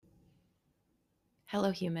Hello,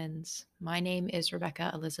 humans. My name is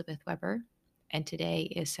Rebecca Elizabeth Weber, and today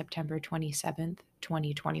is September 27th,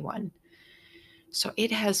 2021. So it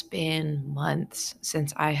has been months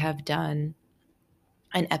since I have done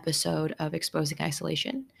an episode of Exposing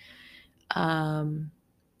Isolation. Um,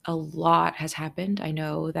 a lot has happened. I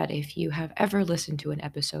know that if you have ever listened to an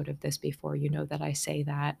episode of this before, you know that I say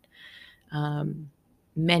that um,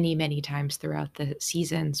 many, many times throughout the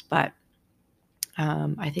seasons, but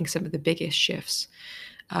I think some of the biggest shifts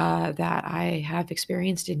that I have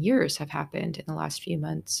experienced in years have happened in the last few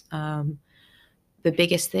months. The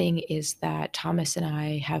biggest thing is that Thomas and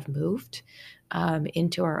I have moved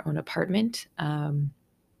into our own apartment.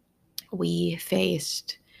 We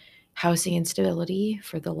faced housing instability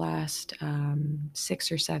for the last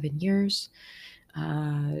 6 or 7 years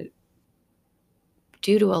uh,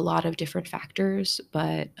 due to a lot of different factors,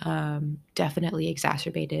 but definitely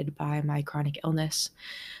exacerbated by my chronic illness,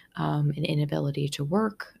 and inability to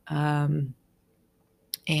work. And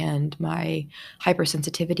my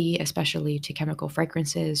hypersensitivity, especially to chemical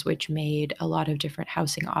fragrances, which made a lot of different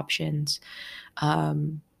housing options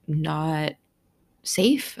not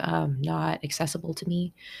safe, not accessible to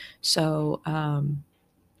me. So,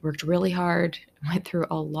 worked really hard, went through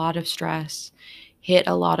a lot of stress, hit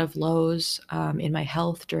a lot of lows in my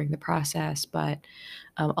health during the process. But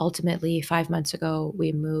ultimately, 5 months ago,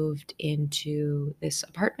 we moved into this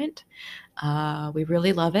apartment. We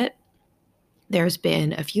really love it. There's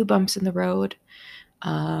been a few bumps in the road,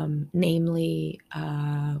 namely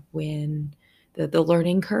when the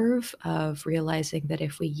learning curve of realizing that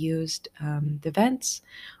if we used the vents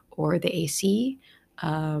or the AC,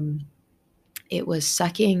 um, it was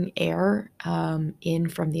sucking air in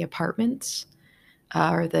from the apartments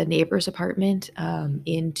or the neighbor's apartment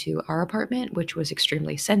into our apartment, which was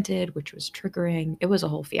extremely scented, which was triggering. It was a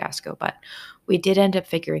whole fiasco, but we did end up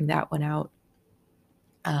figuring that one out.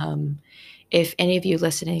 Um, if any of you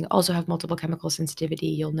listening also have multiple chemical sensitivity,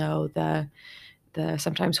 you'll know the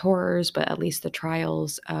sometimes horrors, but at least the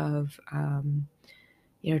trials of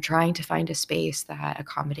trying to find a space that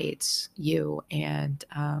accommodates you. And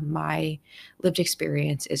my lived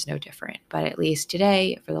experience is no different. But at least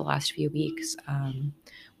today, for the last few weeks,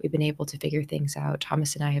 we've been able to figure things out.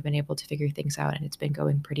 Thomas and I have been able to figure things out, and it's been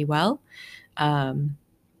going pretty well. Um,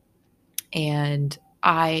 and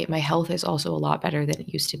my health is also a lot better than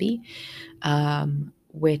it used to be,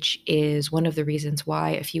 which is one of the reasons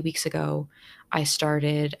why a few weeks ago I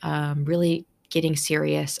started really getting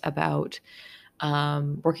serious about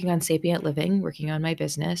working on sapient living, working on my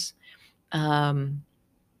business, um,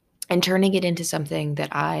 and turning it into something that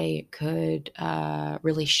I could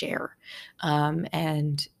really share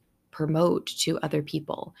and promote to other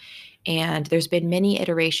people. And there's been many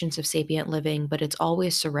iterations of sapient living, but it's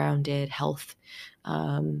always surrounded health,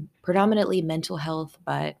 predominantly mental health,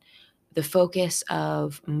 but the focus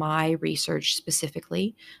of my research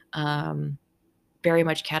specifically, um, very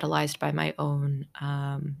much catalyzed by my own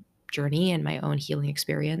journey and my own healing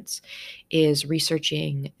experience, is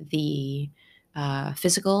researching the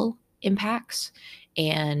physical impacts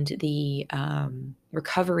and the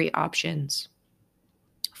recovery options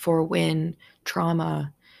for when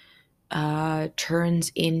trauma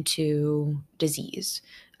turns into disease,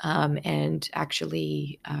 and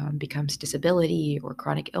actually becomes disability or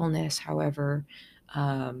chronic illness, however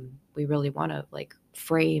we really want to like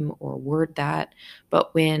frame or word that.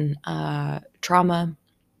 But when trauma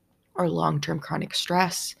or long-term chronic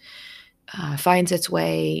stress finds its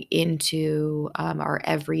way into our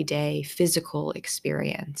everyday physical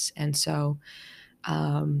experience. And so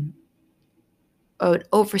um, an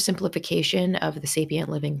oversimplification of the sapient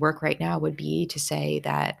living work right now would be to say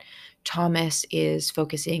that Thomas is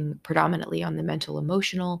focusing predominantly on the mental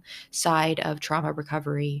emotional side of trauma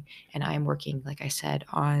recovery, and I'm working, like I said,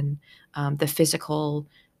 on the physical,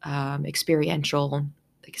 experiential,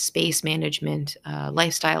 like space management,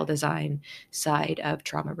 lifestyle design side of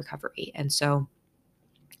trauma recovery. And so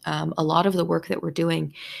a lot of the work that we're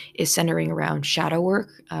doing is centering around shadow work.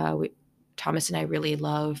 Thomas and I really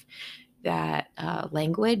love that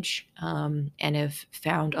language, and have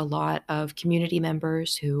found a lot of community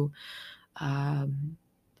members who um,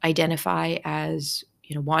 identify as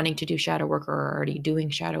wanting to do shadow work or are already doing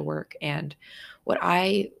shadow work. And what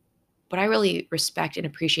I what I really respect and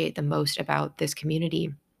appreciate the most about this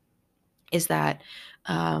community is that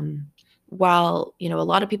um, while a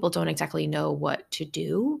lot of people don't exactly know what to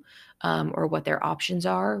do, or what their options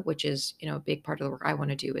are, which is a big part of the work I want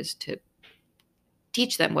to do, is to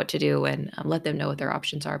teach them what to do and let them know what their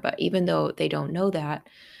options are. But even though they don't know that,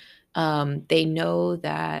 they know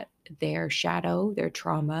that their shadow, their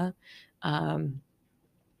trauma, um,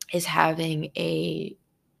 is having a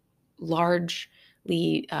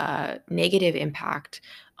largely negative impact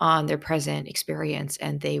on their present experience,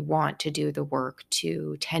 and they want to do the work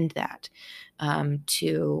to tend that,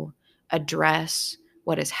 to address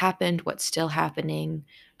what has happened, what's still happening,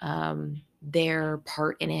 their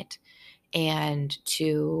part in it, and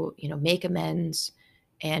to make amends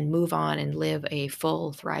and move on and live a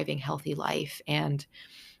full, thriving, healthy life. And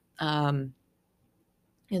um,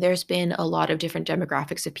 there's been a lot of different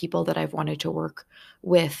demographics of people that I've wanted to work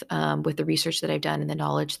with the research that I've done and the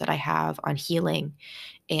knowledge that I have on healing.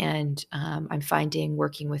 And I'm finding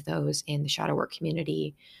working with those in the shadow work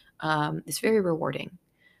community is very rewarding.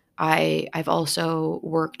 I've also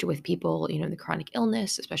worked with people, in the chronic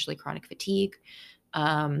illness, especially chronic fatigue,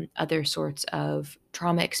 other sorts of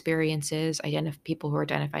trauma experiences, people who are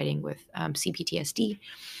identifying with CPTSD.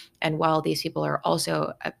 And while these people are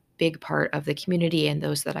also a big part of the community and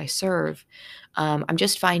those that I serve, I'm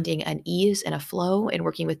just finding an ease and a flow in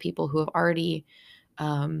working with people who have already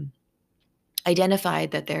um,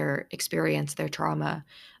 identified that their experience, their trauma,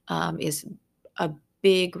 is a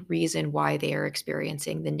big reason why they are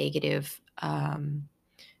experiencing the negative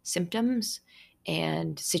symptoms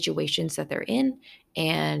and situations that they're in.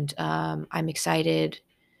 And I'm excited,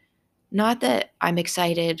 not that I'm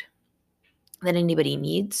excited that anybody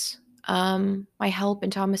needs my help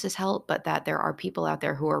and Thomas's help, but that there are people out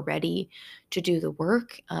there who are ready to do the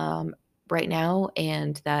work right now,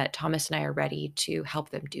 and that Thomas and I are ready to help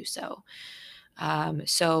them do so.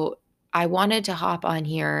 So I wanted to hop on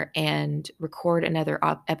here and record another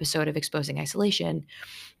episode of Exposing Isolation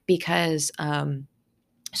because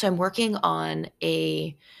so I'm working on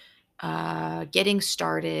a getting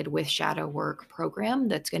started with shadow work program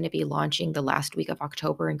that's going to be launching the last week of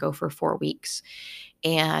October and go for 4 weeks.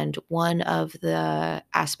 And one of the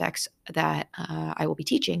aspects that I will be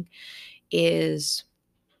teaching is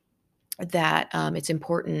that it's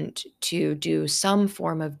important to do some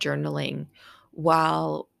form of journaling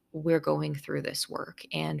while we're going through this work.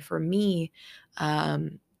 And for me,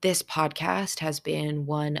 this podcast has been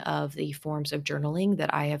one of the forms of journaling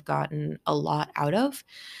that I have gotten a lot out of.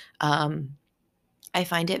 Um, I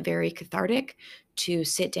find it very cathartic to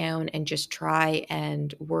sit down and just try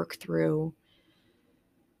and work through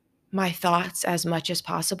my thoughts as much as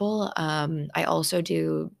possible. I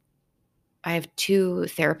have two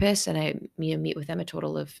therapists, and I meet with them a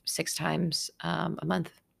total of 6 times a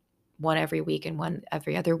month, one every week and one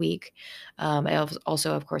every other week.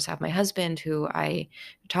 Also, of course, have my husband,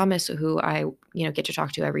 Thomas, who I get to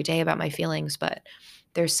talk to every day about my feelings. But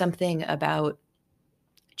there's something about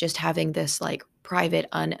just having this like private,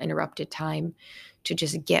 uninterrupted time to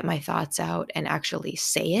just get my thoughts out and actually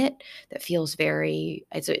say it that feels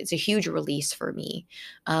it's a huge release for me.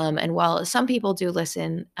 And while some people do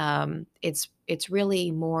listen, it's really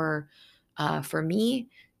more for me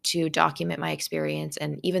to document my experience.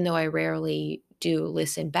 And even though I rarely do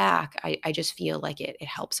listen back, I just feel like it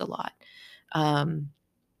helps a lot. Um,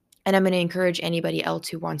 and I'm going to encourage anybody else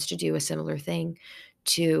who wants to do a similar thing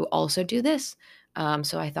to also do this.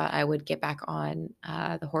 So I thought I would get back on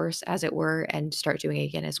the horse, as it were, and start doing it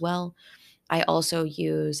again as well. I also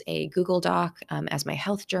use a Google Doc as my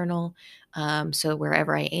health journal. So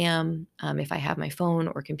wherever I am, if I have my phone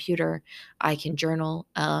or computer, I can journal.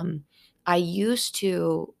 I used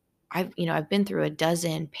to, I've been through a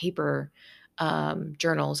dozen paper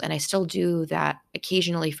journals, and I still do that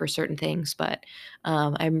occasionally for certain things, but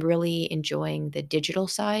I'm really enjoying the digital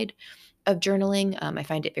side of journaling. I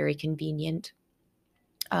find it very convenient.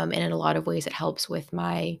 And in a lot of ways, it helps with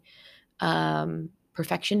my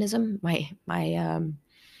perfectionism,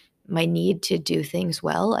 my need to do things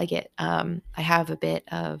well. I have a bit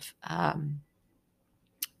of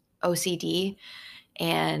OCD,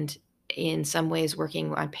 and in some ways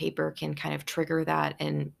working on paper can kind of trigger that,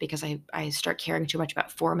 and because I start caring too much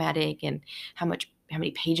about formatting and how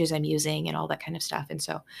many pages I'm using and all that kind of stuff. And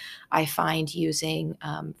so I find using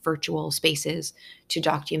virtual spaces to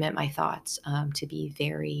document my thoughts to be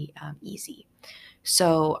very easy.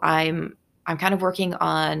 So I'm kind of working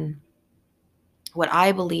on what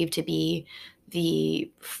I believe to be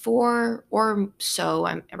the four or so,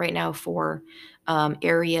 I'm right now, four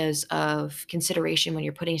areas of consideration when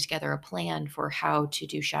you're putting together a plan for how to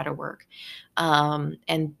do shadow work.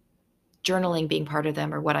 And journaling being part of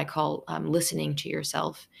them, or what I call listening to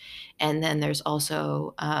yourself. And then there's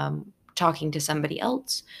also talking to somebody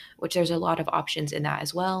else, which there's a lot of options in that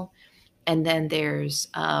as well. And then there's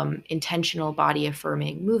intentional body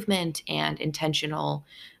affirming movement and intentional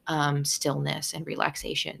stillness and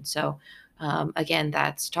relaxation. So, again,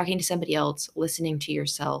 that's talking to somebody else, listening to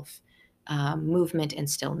yourself, movement, and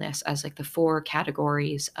stillness as like the four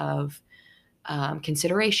categories of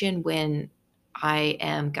consideration when I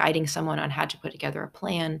am guiding someone on how to put together a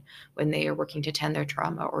plan when they are working to tend their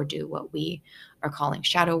trauma or do what we are calling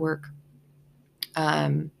shadow work.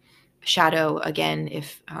 Shadow, again,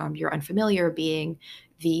 if you're unfamiliar, being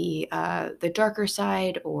the darker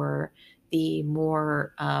side or the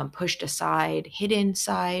more pushed aside, hidden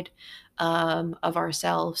side of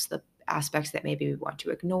ourselves, the aspects that maybe we want to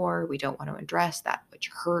ignore, we don't want to address, that which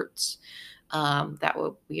hurts, that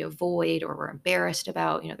what we avoid or we're embarrassed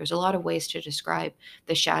about. There's a lot of ways to describe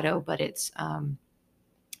the shadow, but it's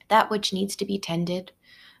that which needs to be tended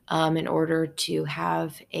in order to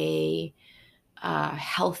have a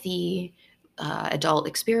healthy adult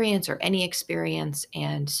experience or any experience.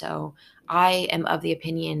 And so I am of the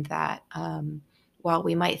opinion that while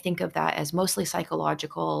we might think of that as mostly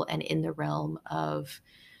psychological and in the realm of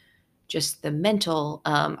just the mental,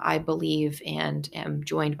 I believe and am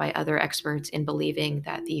joined by other experts in believing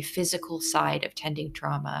that the physical side of tending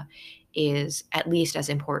trauma is at least as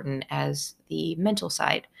important as the mental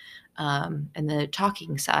side and the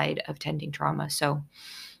talking side of tending trauma. So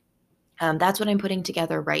that's what I'm putting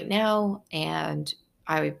together right now. And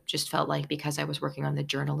I just felt like because I was working on the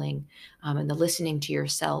journaling and the listening to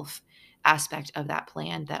yourself aspect of that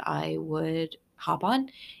plan, that I would hop on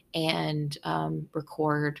and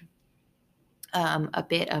record a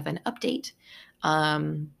bit of an update.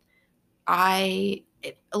 Um, a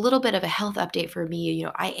little bit of a health update for me.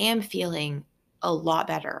 I am feeling a lot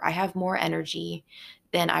better. I have more energy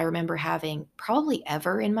than I remember having probably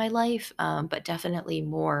ever in my life, but definitely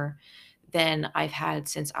more than I've had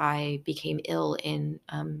since I became ill in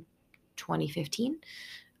 2015.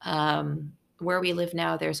 Where we live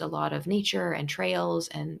now, there's a lot of nature and trails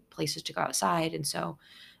and places to go outside. And so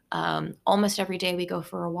almost every day we go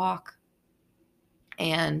for a walk,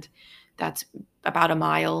 and that's about a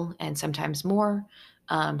mile and sometimes more.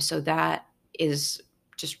 So that is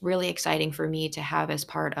just really exciting for me to have as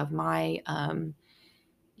part of my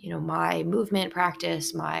my movement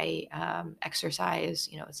practice, my exercise.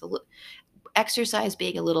 Exercise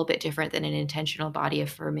being a little bit different than an intentional body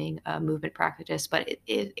affirming movement practice, but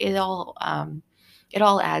it all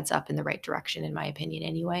adds up in the right direction, in my opinion,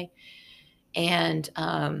 anyway. And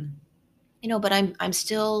but I'm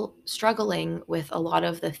still struggling with a lot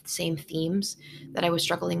of the same themes that I was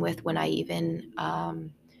struggling with when I even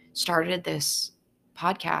started this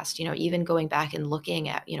podcast. Even going back and looking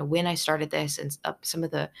at when I started this and some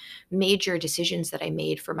of the major decisions that I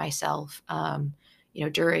made for myself.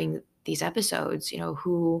 During these episodes.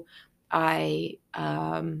 Who I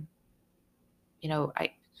I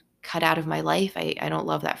cut out of my life. I don't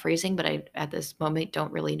love that phrasing, but I at this moment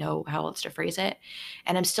don't really know how else to phrase it.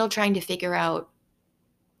 And I'm still trying to figure out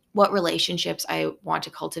what relationships I want to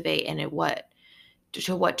cultivate and at what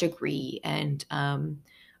degree. And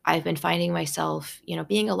I've been finding myself,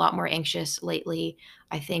 being a lot more anxious lately.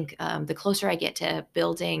 I think the closer I get to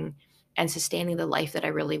building and sustaining the life that I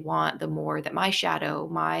really want, the more that my shadow,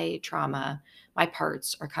 my trauma, my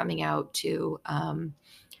parts are coming out to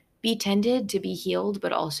be tended, to be healed,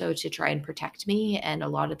 but also to try and protect me. And a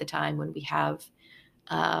lot of the time when we have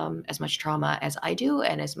as much trauma as I do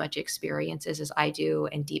and as much experiences as I do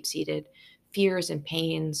and deep-seated fears and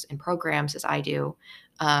pains and programs as I do,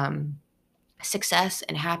 um, success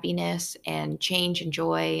and happiness and change and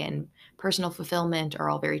joy and personal fulfillment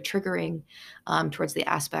are all very triggering towards the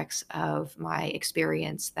aspects of my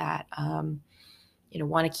experience that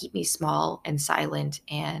want to keep me small and silent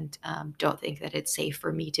and don't think that it's safe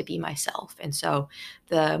for me to be myself. And so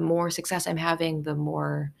the more success I'm having, the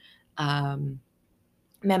more um,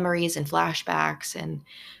 memories and flashbacks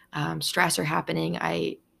and stress are happening.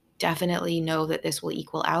 I definitely know that this will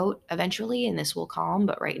equal out eventually and this will calm,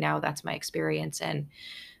 but right now that's my experience. And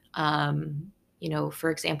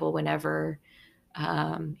for example, whenever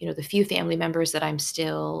the few family members that I'm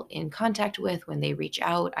still in contact with, when they reach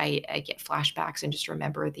out, I get flashbacks and just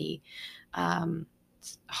remember the um,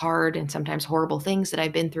 hard and sometimes horrible things that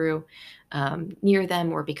I've been through near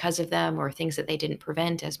them or because of them, or things that they didn't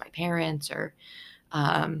prevent as my parents, or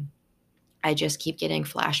um, I just keep getting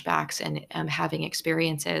flashbacks and having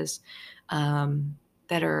experiences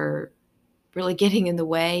that are really getting in the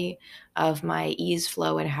way of my ease,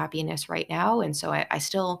 flow, and happiness right now. And so I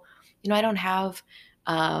still, I don't have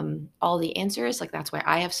all the answers. Like that's why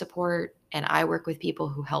I have support and I work with people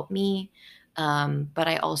who help me. But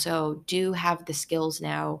I also do have the skills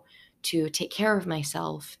now to take care of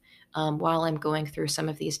myself while I'm going through some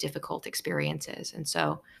of these difficult experiences. And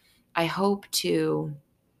so I hope to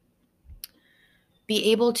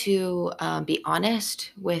be able to be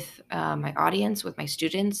honest with my audience, with my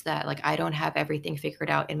students, that like I don't have everything figured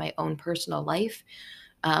out in my own personal life.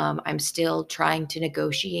 I'm still trying to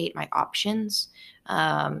negotiate my options,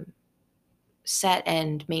 um, set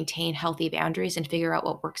and maintain healthy boundaries, and figure out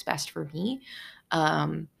what works best for me.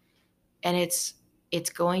 Um, and it's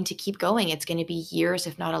going to keep going. It's going to be years,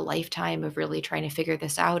 if not a lifetime, of really trying to figure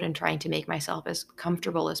this out and trying to make myself as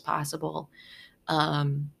comfortable as possible.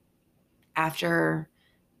 Um, After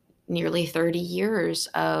nearly 30 years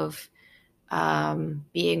of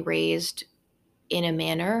being raised in a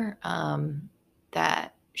manner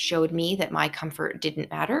that showed me that my comfort didn't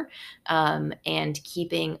matter, and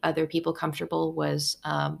keeping other people comfortable was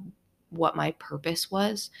what my purpose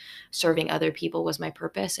was. Serving other people was my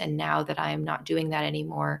purpose. And now that I am not doing that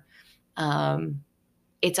anymore, um,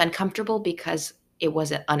 it's uncomfortable because it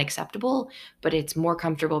wasn't unacceptable, but it's more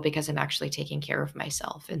comfortable because I'm actually taking care of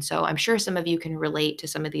myself. And so I'm sure some of you can relate to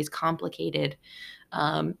some of these complicated,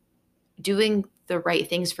 um, doing the right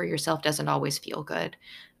things for yourself doesn't always feel good,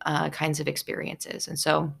 kinds of experiences. And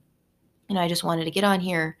so, I just wanted to get on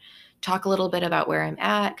here, talk a little bit about where I'm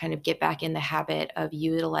at, kind of get back in the habit of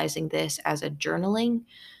utilizing this as a journaling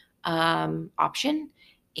option,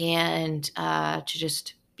 and to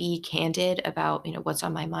just be candid about what's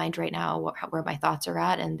on my mind right now, where my thoughts are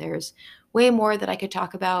at. And there's way more that I could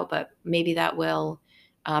talk about, but maybe that will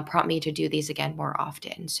prompt me to do these again more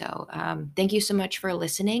often. So thank you so much for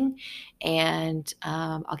listening, and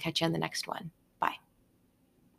I'll catch you on the next one.